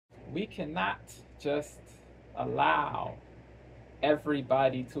we cannot just allow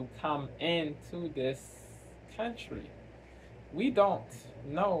everybody to come into this country. We don't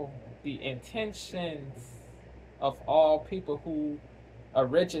know the intentions of all people who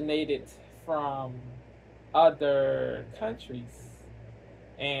originated from other countries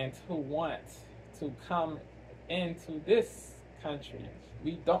and who want to come into this country.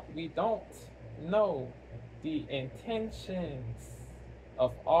 We don't know the intentions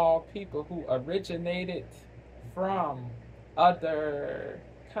of all people who originated from other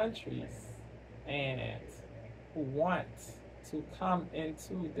countries and who want to come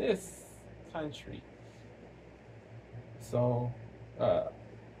into this country. So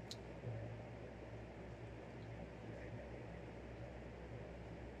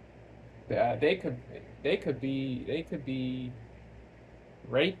they could be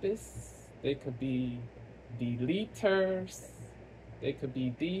rapists, they could be deleters, they could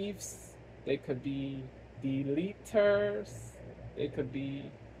be thieves, they could be deleters, they could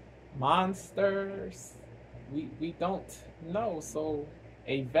be monsters. We don't know. So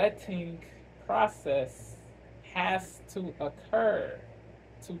a vetting process has to occur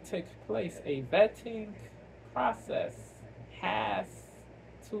to take place. A vetting process has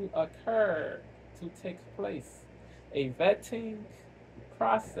to occur to take place. A vetting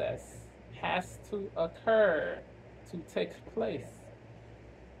process has to occur to take place.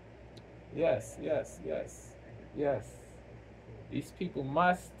 Yes, yes, yes, yes. These people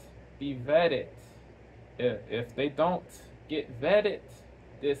must be vetted. If they don't get vetted,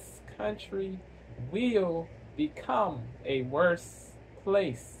 this country will become a worse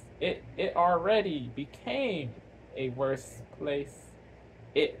place. It already became a worse place.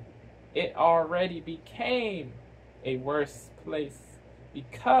 It already became a worse place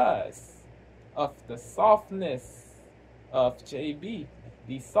because of the softness of JB.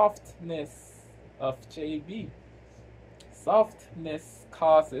 The softness of JB. Softness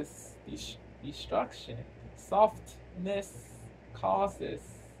causes destruction. Softness causes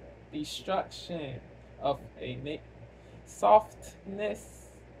destruction of a softness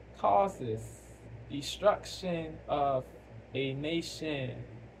causes destruction of a nation.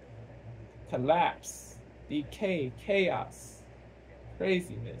 Collapse, decay, chaos,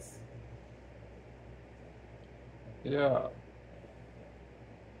 craziness. Yeah,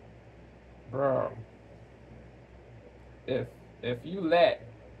 bro. If you let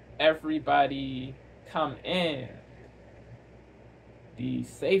everybody come in, the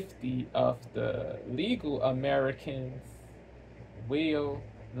safety of the legal Americans will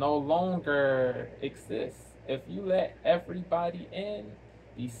no longer exist. If you let everybody in,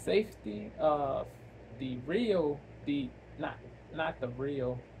 the safety of the real, the not the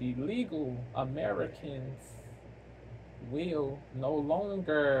real, the legal Americans will no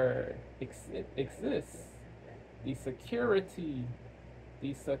longer exist. The security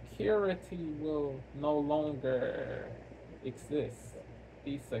will no longer exist.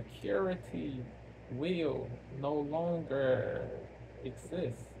 The security will no longer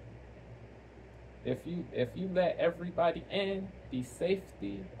exist. If you let everybody in, the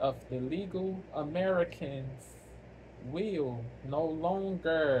safety of the legal Americans will no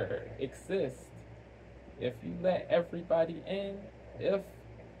longer exist. If you let everybody in, if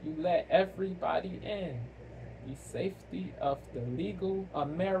you let everybody in, the safety of the legal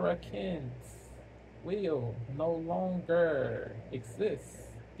Americans will no longer exist.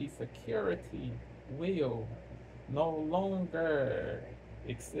 The security will no longer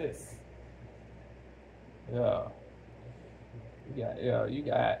exist. Yeah. You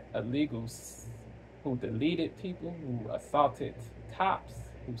got illegals who deleted people, who assaulted cops,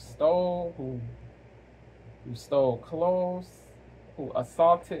 who stole clothes, who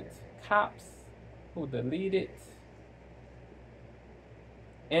assaulted cops, who deleted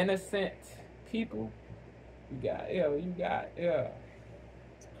innocent people. You got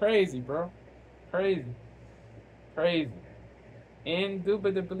It's crazy, bro. Crazy. Crazy.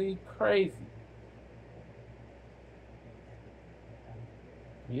 Indubitably crazy.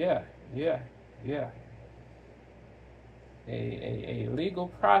 Yeah, yeah, yeah. A legal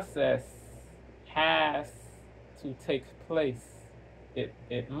process has to take place.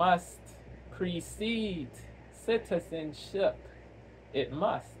 It must precede citizenship. It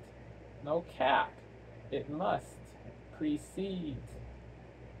must. No cap. It must precede.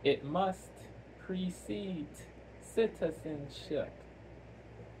 It must precede citizenship.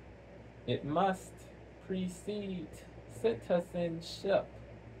 It must precede citizenship.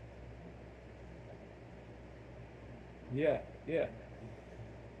 Yeah, yeah.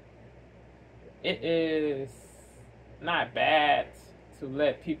 It is not bad to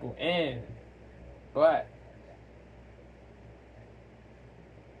let people in, but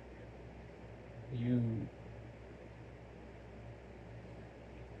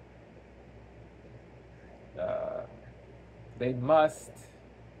they must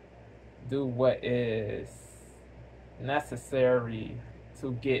do what is necessary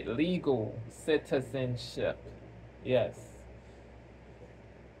to get legal citizenship. Yes.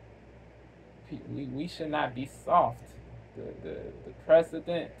 We should not be soft. The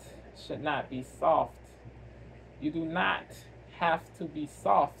president should not be soft. You do not have to be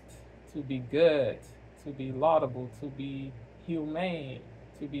soft to be good, to be laudable, to be humane,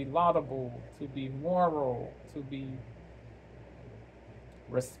 to be laudable, to be moral, to be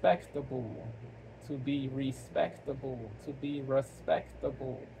respectable, to be respectable, to be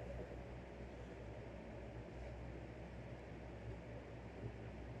respectable.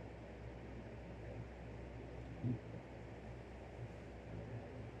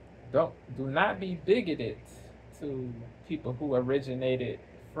 Do not be bigoted to people who originated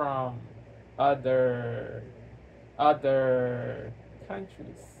from other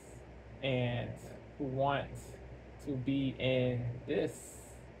countries and who want to be in this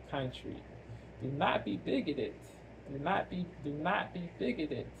country. Do not be bigoted. Do not be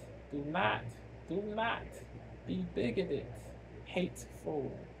bigoted. Do not be bigoted.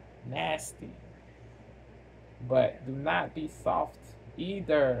 Hateful, nasty. But do not be soft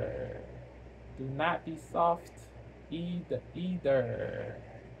either. Do not be soft either.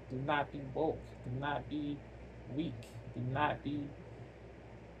 Do not be woke. Do not be weak. Do not be,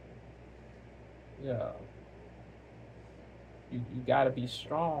 you gotta be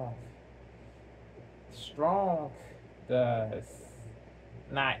strong. Strong does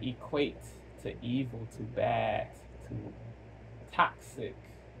not equate to evil, to bad, to toxic,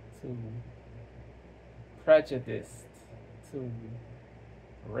 to prejudiced, to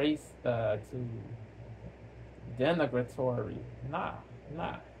race, to denigratory. Nah.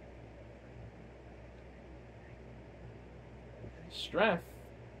 Strength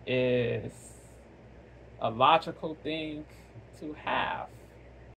is a logical thing to have.